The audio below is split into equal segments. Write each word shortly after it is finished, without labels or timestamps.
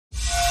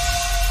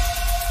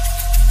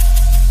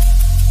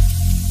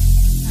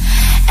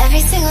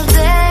single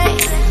day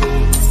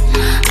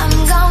I'm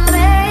gonna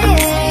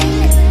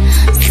make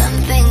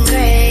something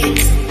great.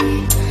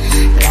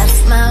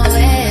 That's my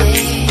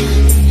way.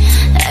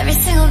 Every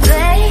single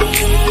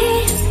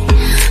day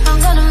I'm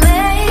gonna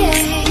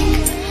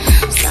make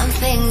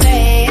something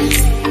great.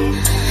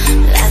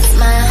 That's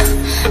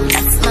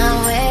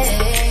my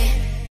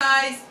way.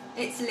 Guys,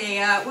 it's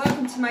Leah.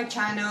 Welcome to my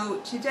channel.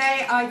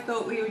 Today I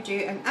thought we would do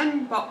an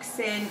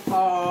unboxing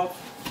of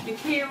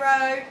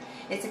Lookiero.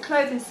 It's a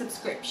clothing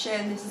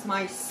subscription. This is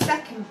my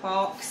second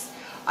box.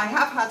 I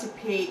have had a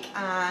peek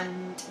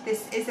and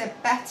this is a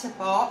better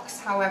box.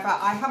 However,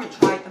 I haven't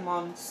tried them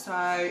on,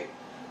 so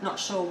not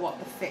sure what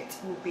the fit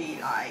will be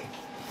like.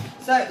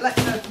 So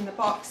let's open the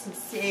box and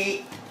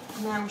see,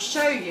 and I will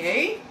show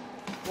you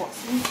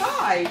what's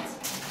inside.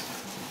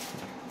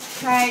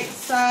 Okay,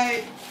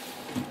 so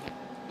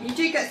you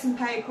do get some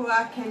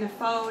paperwork in a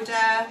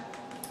folder.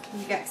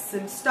 You get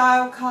some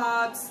style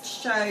cards to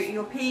show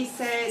your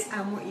pieces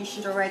and what you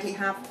should already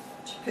have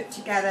to put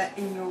together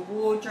in your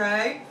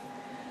wardrobe.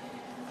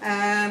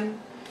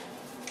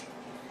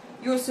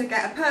 You also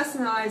get a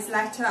personalised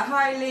letter.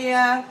 Hi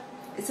Leah,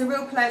 it's a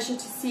real pleasure to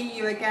see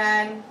you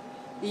again.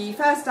 The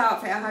first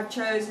outfit I have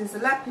chosen is a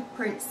leopard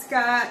print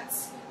skirt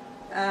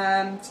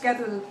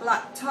together with a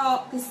black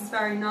top. This is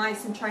very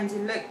nice and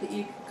trendy look that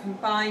you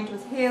combined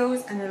with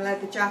heels and a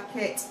leather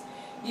jacket.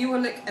 You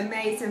will look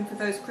amazing for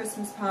those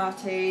Christmas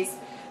parties.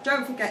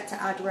 Don't forget to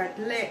add red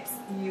lips,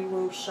 you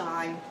will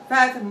shine.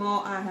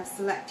 Furthermore, I have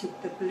selected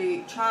the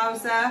blue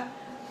trouser.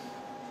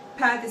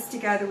 Pair this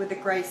together with a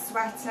grey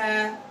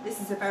sweater.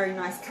 This is a very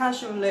nice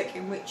casual look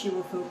in which you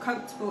will feel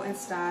comfortable and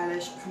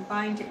stylish.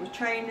 Combined it with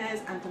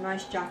trainers and a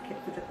nice jacket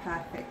for the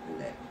perfect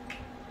look.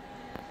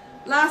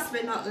 Last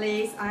but not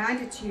least, I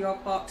added to your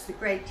box the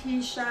grey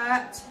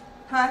t-shirt.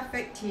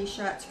 Perfect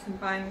t-shirt to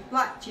combine with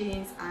black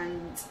jeans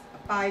and a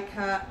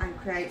biker and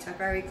create a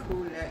very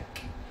cool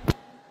look.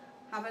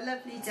 Have a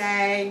lovely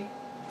day,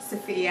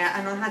 Sophia,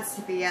 and I had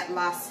Sophia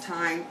last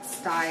time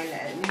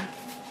styling.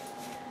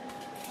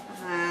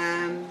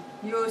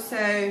 You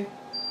also,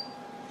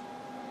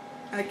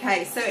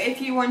 okay, so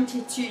if you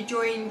wanted to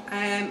join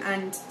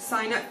and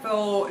sign up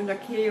for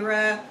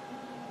Lookiero,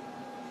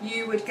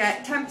 you would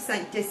get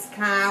 10%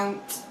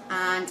 discount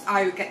and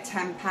I would get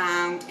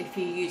 £10 if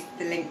you use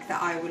the link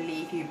that I will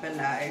leave you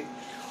below.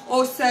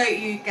 Also,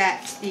 you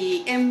get the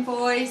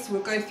invoice.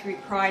 We'll go through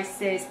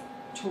prices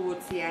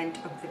towards the end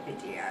of the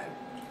video.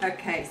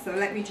 Okay, so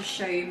let me just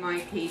show you my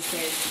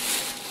pieces.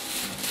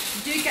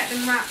 You do get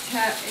them wrapped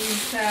up in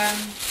some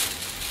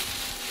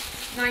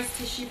nice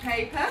tissue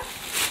paper.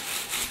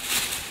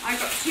 I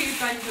got 2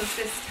 bundles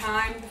this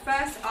time. The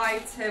first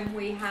item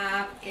we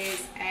have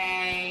is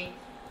I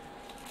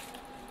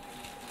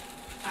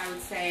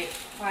would say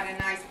quite a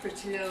nice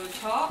pretty little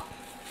top.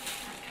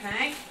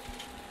 Okay.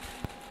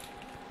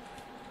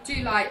 Do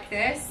like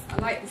this. I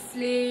like the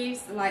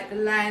sleeves, I like the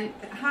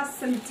length. It has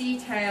some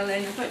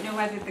detailing. I don't know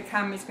whether the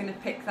camera's going to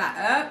pick that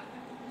up.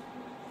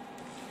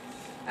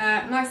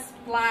 Nice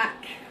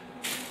black.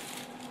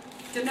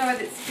 Don't know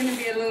whether it's going to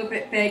be a little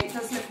bit big. It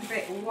does look a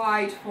bit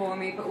wide for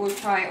me, but we'll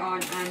try it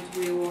on and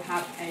we will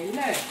have a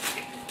look.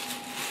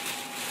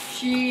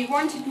 She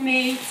wanted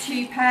me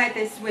to pair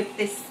this with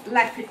this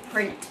leopard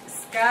print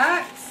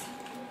skirt.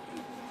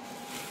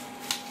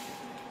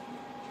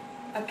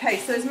 Okay,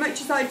 so as much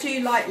as I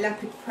do like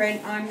leopard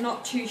print, I'm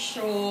not too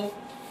sure.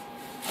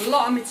 A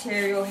lot of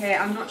material here.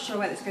 I'm not sure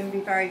whether it's going to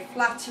be very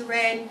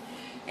flattering.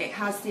 It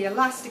has the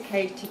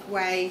elasticated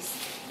waist.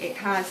 It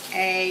has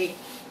a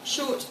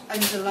short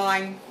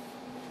underline,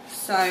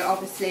 so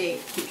obviously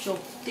it keeps your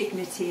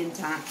dignity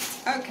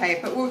intact. Okay,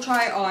 but we'll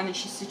try it on, and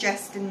she's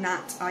suggesting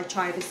that I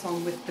try this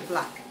on with the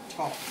black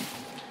top.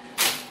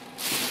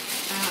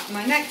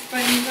 My next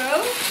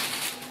bundle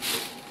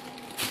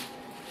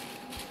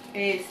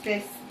is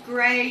this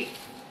grey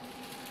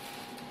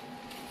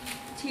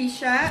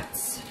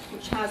t-shirt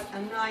which has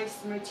a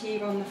nice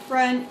motif on the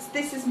front.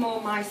 This is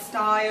more my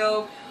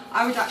style.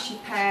 I would actually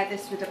pair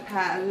this with a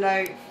pair of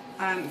low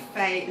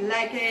fade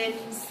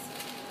leggings,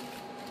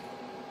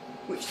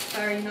 which is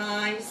very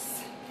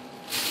nice.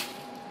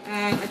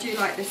 I do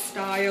like this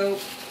style,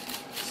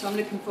 so I'm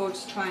looking forward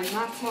to trying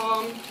that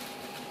on.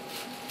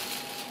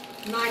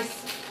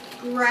 Nice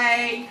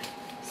grey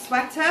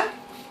sweater.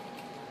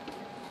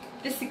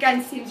 This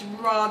again seems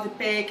rather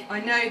big. I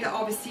know that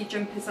obviously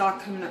jumpers are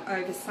coming up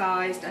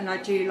oversized, and I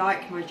do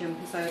like my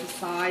jumpers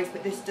oversized,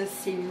 but this does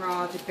seem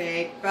rather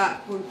big,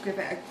 but we'll give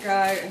it a go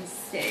and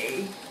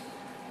see.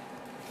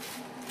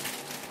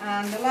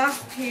 And the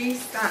last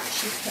piece that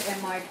she's put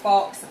in my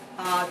box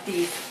are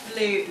these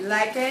blue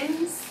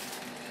leggings.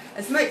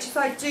 As much as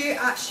I do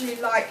actually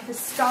like the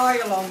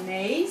style on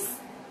these,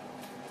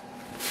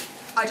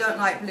 I don't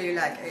like blue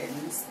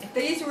leggings. If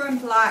these were in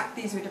black,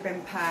 these would have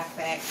been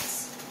perfect.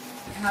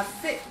 It has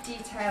thick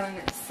detailing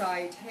at the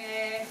side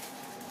here,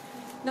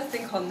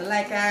 nothing on the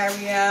leg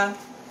area,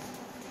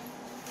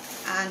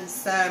 and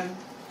some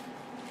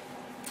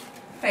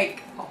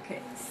fake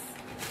pockets.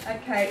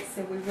 Okay,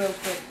 so we will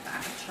give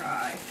that a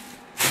try.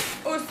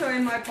 Also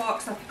in my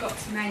box, I forgot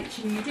to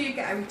mention, you do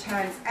get a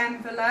returns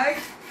envelope.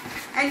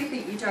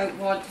 Anything you don't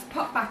want, just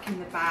pop back in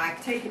the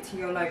bag, take it to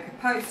your local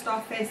post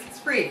office, it's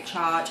free of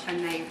charge,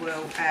 and they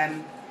will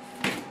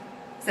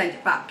send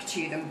it back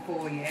to them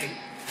for you.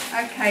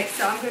 Okay,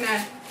 so I'm going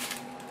to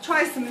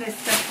try some of this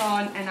stuff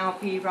on and I'll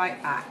be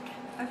right back.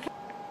 Okay.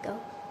 Go.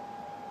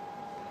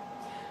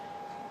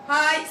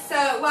 Hi,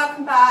 so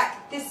welcome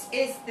back. This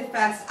is the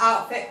first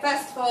outfit.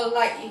 First of all, I'd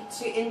like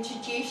to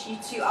introduce you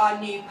to our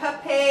new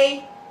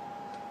puppy.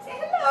 Say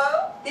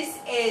hello. This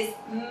is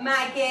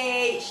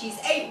Maggie. She's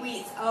 8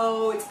 weeks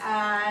old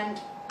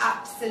and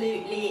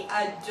absolutely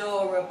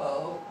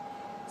adorable.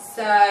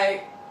 So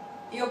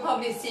you'll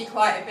probably see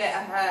quite a bit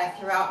of her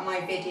throughout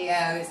my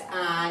videos,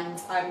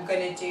 and I'm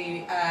going to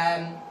do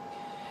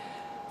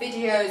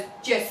videos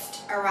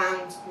just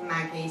around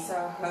Maggie, so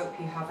I hope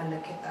you have a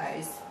look at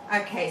those.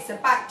 Okay, so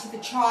back to the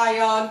try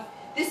on.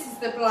 This is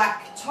the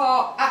black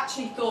top.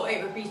 Actually thought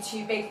it would be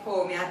too big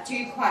for me. I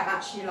do quite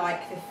actually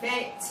like the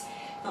fit,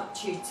 not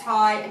too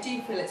tight. I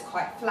do feel it's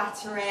quite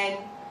flattering.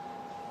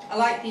 I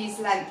like these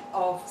length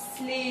of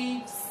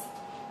sleeves,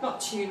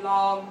 not too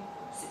long,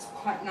 so it's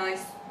quite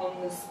nice on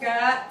the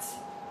skirt.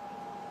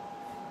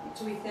 What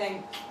do we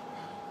think?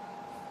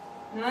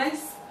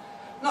 Nice?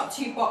 Not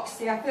too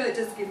boxy. I feel it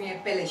does give me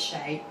a billy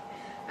shape.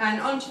 And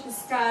onto the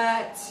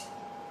skirt.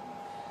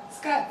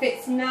 Skirt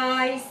fits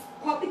nice.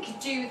 Probably could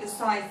do with the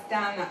size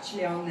down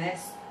actually on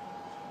this,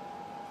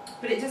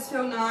 but it does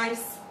feel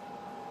nice.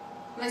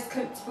 Nice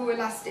comfortable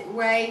elastic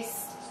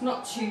waist. It's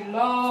not too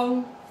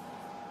long.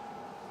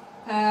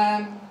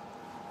 I'm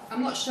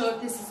not sure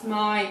if this is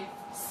my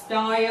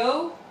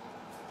style.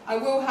 I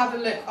will have a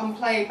look on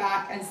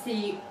playback and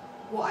see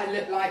what I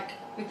look like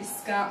with this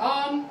skirt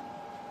on.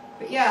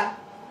 But yeah,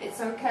 it's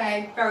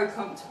okay. Very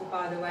comfortable,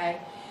 by the way.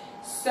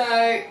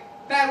 So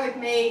bear with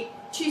me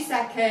 2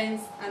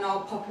 seconds and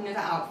I'll pop another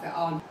outfit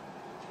on.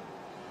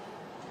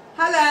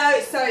 Hello,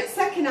 so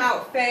second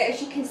outfit.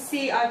 As you can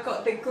see, I've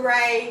got the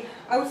grey,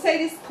 I would say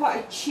this is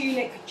quite a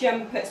tunic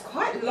jumper. It's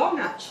quite long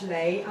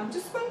actually. I'm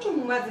just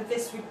wondering whether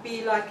this would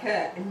be like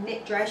a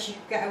knit dress. You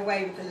could get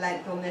away with the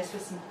length on this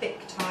with some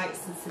thick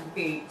tights and some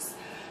boots.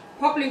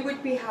 Probably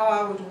would be how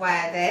I would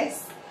wear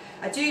this.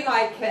 I do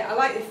like it. I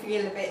like the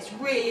feel of it. It's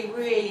really,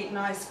 really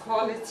nice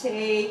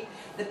quality.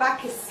 The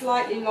back is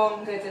slightly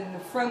longer than the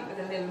front with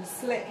a little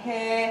slit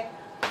here.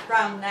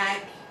 Round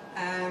neck.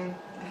 It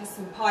has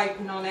some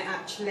piping on it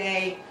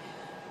actually.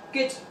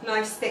 Good,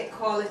 nice, thick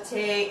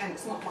quality, and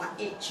it's not that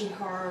itchy,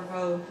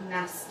 horrible,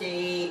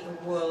 nasty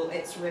wool.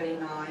 It's really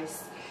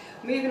nice.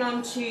 Moving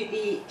on to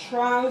the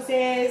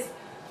trousers.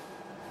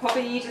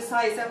 Probably need to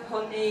size up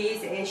on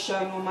these. It is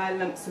showing all my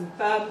lumps and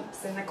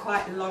bumps, and they're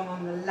quite long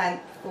on the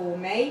length for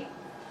me.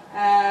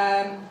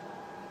 That's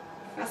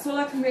all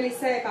I can really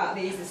say about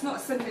these. It's not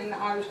something that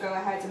I would go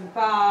ahead and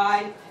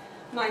buy.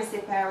 Nice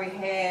zip area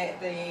here,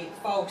 the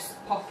false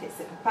pockets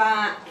at the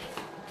back.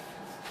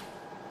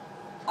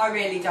 I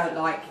really don't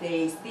like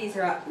these. These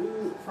are a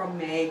ooh from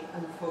me,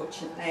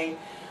 unfortunately.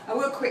 I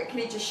will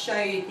quickly just show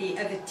you the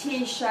other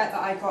t-shirt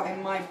that I got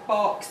in my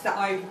box that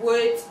I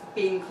would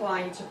be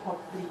inclined to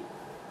probably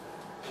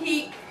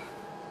keep.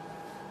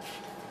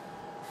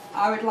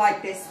 I would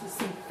like this with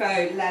some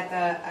faux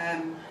leather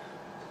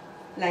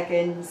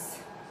leggings,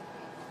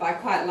 but I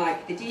quite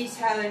like the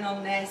detailing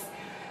on this.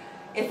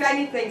 If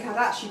anything, I'd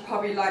actually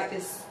probably like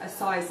this a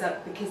size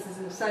up, because as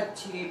I've said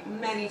to you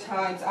many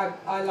times,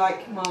 I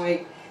like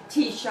my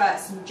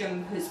t-shirts and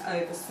jumpers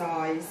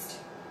oversized.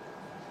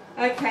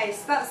 Okay,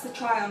 so that's the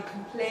try on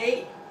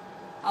complete.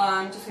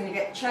 I'm just going to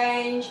get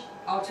changed.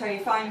 I'll tell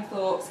you final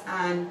thoughts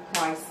and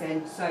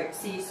pricing, so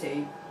see you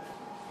soon.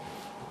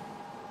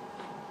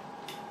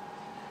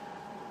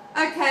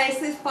 Okay, so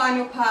this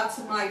final part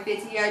of my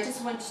video, I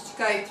just wanted to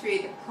go through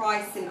the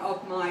pricing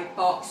of my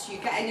box. You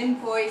get an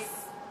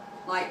invoice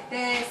like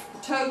this. The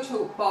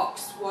total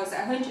box was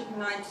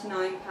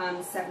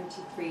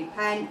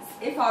 £199.73.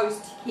 If I was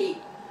to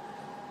keep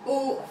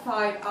all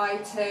 5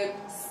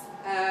 items,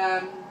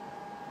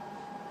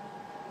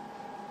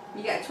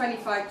 you get a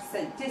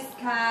 25%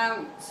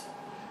 discount,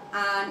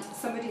 and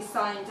somebody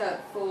signed up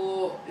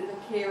for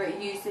Lookiero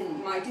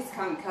using my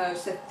discount code,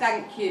 so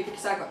thank you,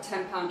 because I got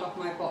 £10 off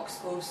my box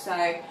also.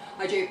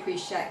 I do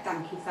appreciate,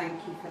 thank you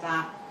for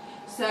that.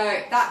 So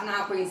that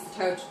now brings the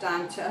total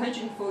down to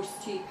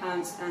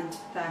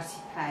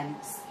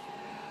 £142.30.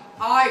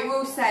 I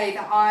will say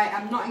that I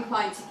am not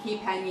inclined to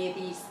keep any of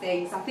these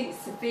things. I think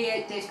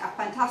Sophia did a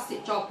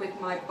fantastic job with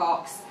my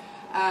box,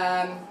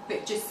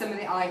 but just some of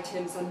the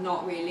items are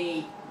not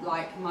really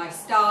like my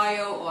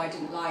style, or I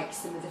didn't like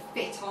some of the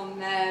fit on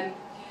them.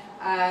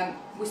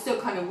 We're still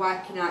kind of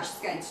working out, just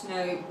getting to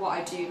know what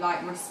I do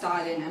like, my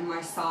styling and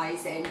my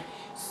sizing.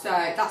 So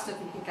that's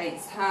nothing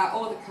against her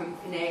or the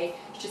company.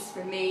 It's just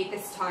for me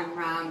this time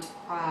round,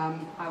 I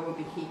won't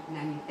be keeping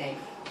anything.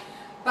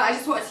 But I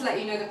just wanted to let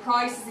you know the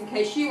prices in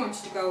case you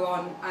wanted to go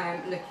on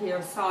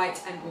Lookiero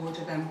site and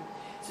order them.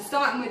 So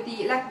starting with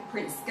the leopard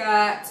print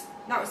skirt,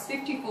 that was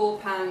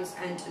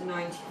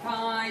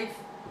 £54.95.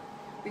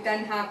 We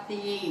then have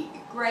the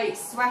grey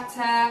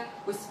sweater,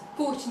 was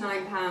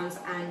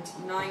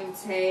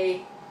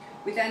 £49.90.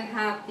 We then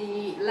have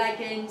the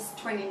leggings,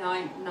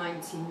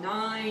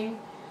 £29.99.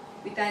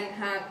 We then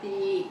have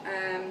the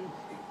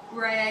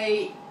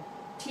grey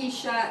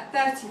t-shirt,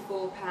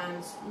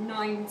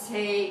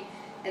 £34.90.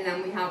 And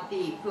then we have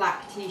the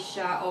black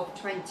t-shirt of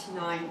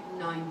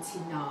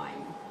 £29.99.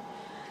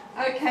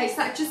 Okay, so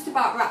that just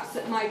about wraps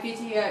up my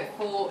video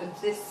for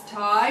this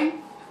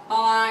time.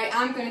 I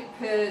am going to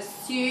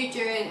pursue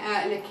doing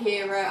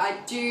Lookiero. I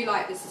do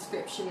like the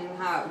subscription and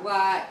how it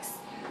works.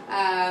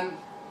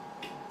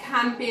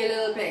 Can be a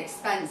little bit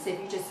expensive,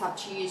 you just have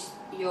to use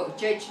your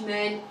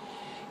judgment.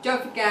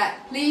 Don't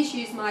forget, please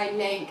use my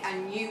link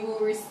and you will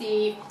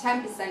receive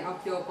 10%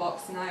 off your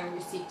box and I will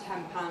receive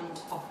 £10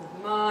 off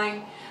of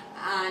mine.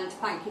 And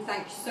thank you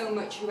so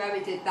much whoever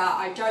did that.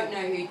 I don't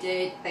know who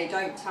did, they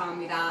don't tell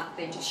me that,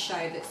 they just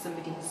show that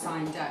somebody has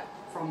signed up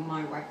from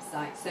my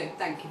website, so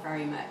thank you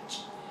very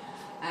much.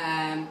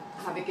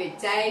 Have a good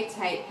day,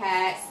 take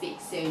care,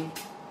 speak soon.